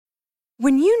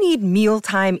When you need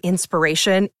mealtime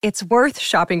inspiration, it's worth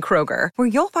shopping Kroger, where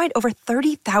you'll find over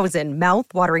 30,000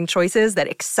 mouth-watering choices that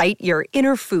excite your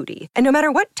inner foodie. And no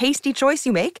matter what tasty choice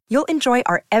you make, you'll enjoy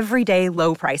our everyday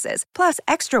low prices, plus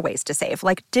extra ways to save,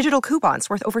 like digital coupons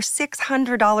worth over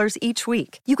 $600 each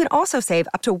week. You can also save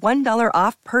up to $1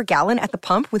 off per gallon at the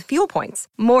pump with fuel points.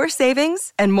 More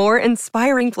savings and more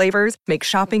inspiring flavors make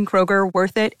shopping Kroger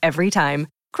worth it every time.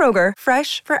 Kroger,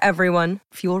 fresh for everyone.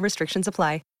 Fuel restrictions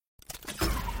apply.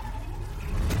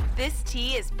 This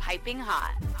tea is piping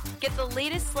hot. Get the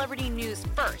latest celebrity news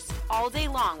first all day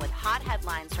long with hot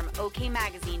headlines from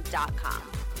okmagazine.com.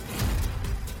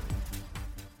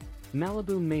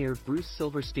 Malibu Mayor Bruce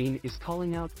Silverstein is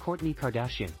calling out Kourtney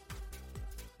Kardashian.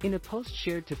 In a post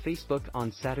shared to Facebook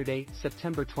on Saturday,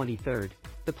 September 23,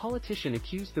 the politician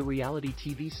accused the reality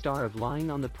TV star of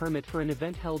lying on the permit for an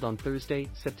event held on Thursday,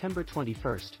 September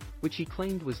 21, which he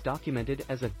claimed was documented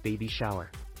as a baby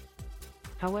shower.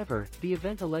 However, the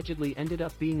event allegedly ended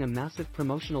up being a massive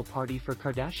promotional party for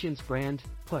Kardashian's brand,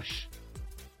 Poosh.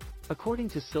 According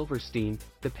to Silverstein,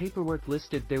 the paperwork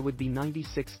listed there would be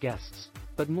 96 guests,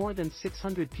 but more than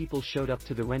 600 people showed up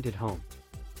to the rented home.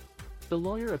 The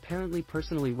lawyer apparently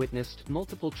personally witnessed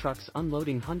multiple trucks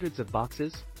unloading hundreds of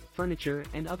boxes, furniture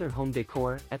and other home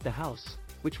decor at the house,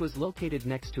 which was located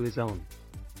next to his own.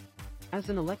 As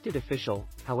an elected official,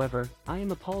 however, I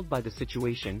am appalled by the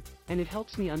situation, and it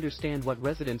helps me understand what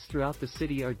residents throughout the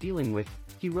city are dealing with,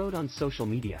 he wrote on social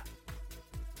media.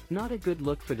 Not a good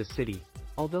look for the city,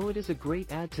 although it is a great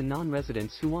add to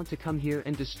non-residents who want to come here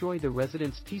and destroy the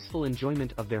residents' peaceful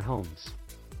enjoyment of their homes.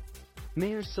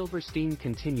 Mayor Silverstein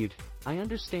continued, I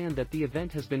understand that the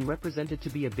event has been represented to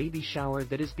be a baby shower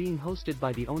that is being hosted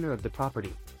by the owner of the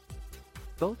property.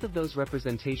 Both of those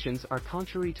representations are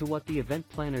contrary to what the event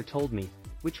planner told me,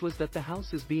 which was that the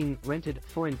house is being rented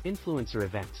for an influencer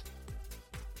event.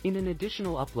 In an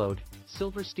additional upload,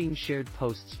 Silverstein shared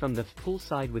posts from the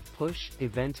Poolside with Poosh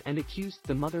event and accused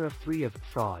the mother of three of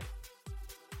fraud.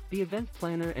 The event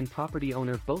planner and property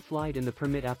owner both lied in the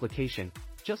permit application,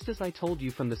 just as I told you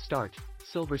from the start,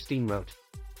 Silverstein wrote.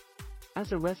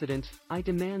 As a resident, I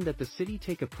demand that the city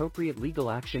take appropriate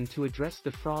legal action to address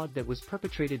the fraud that was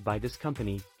perpetrated by this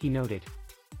company, he noted.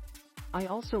 I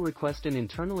also request an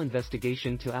internal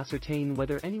investigation to ascertain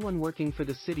whether anyone working for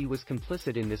the city was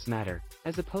complicit in this matter,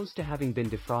 as opposed to having been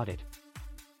defrauded.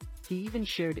 He even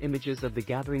shared images of the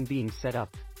gathering being set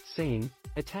up, saying,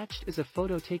 attached is a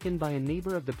photo taken by a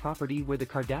neighbor of the property where the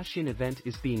Kardashian event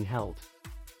is being held.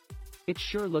 It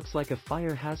sure looks like a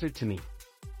fire hazard to me.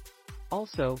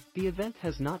 Also, the event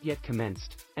has not yet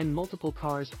commenced, and multiple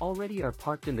cars already are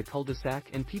parked in the cul-de-sac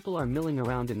and people are milling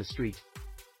around in the street.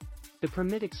 The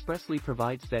permit expressly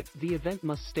provides that the event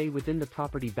must stay within the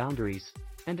property boundaries,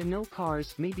 and no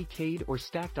cars may be cayed or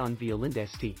stacked on Violinda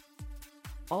St.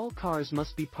 All cars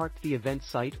must be parked the event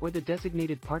site or the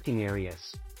designated parking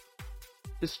areas.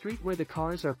 The street where the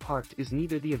cars are parked is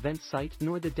neither the event site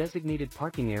nor the designated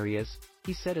parking areas,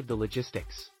 he said of the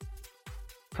logistics.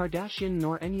 Kardashian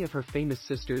nor any of her famous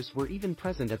sisters were even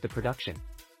present at the production.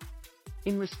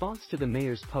 In response to the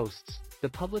mayor's posts, the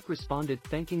public responded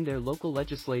thanking their local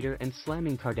legislator and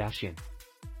slamming Kardashian.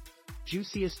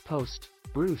 Juiciest post,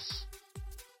 Bruce.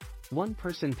 One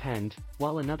person penned,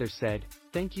 while another said,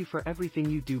 thank you for everything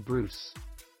you do, Bruce.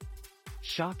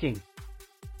 Shocking.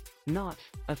 Not,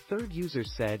 a third user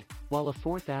said, while a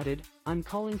fourth added, I'm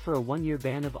calling for a 1-year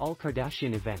ban of all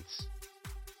Kardashian events.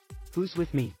 Who's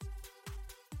with me?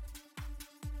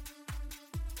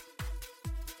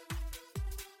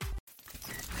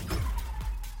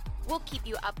 We'll keep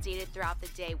you updated throughout the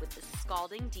day with the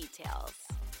scalding details.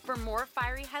 For more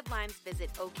fiery headlines,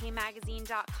 visit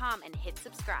okmagazine.com and hit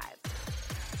subscribe.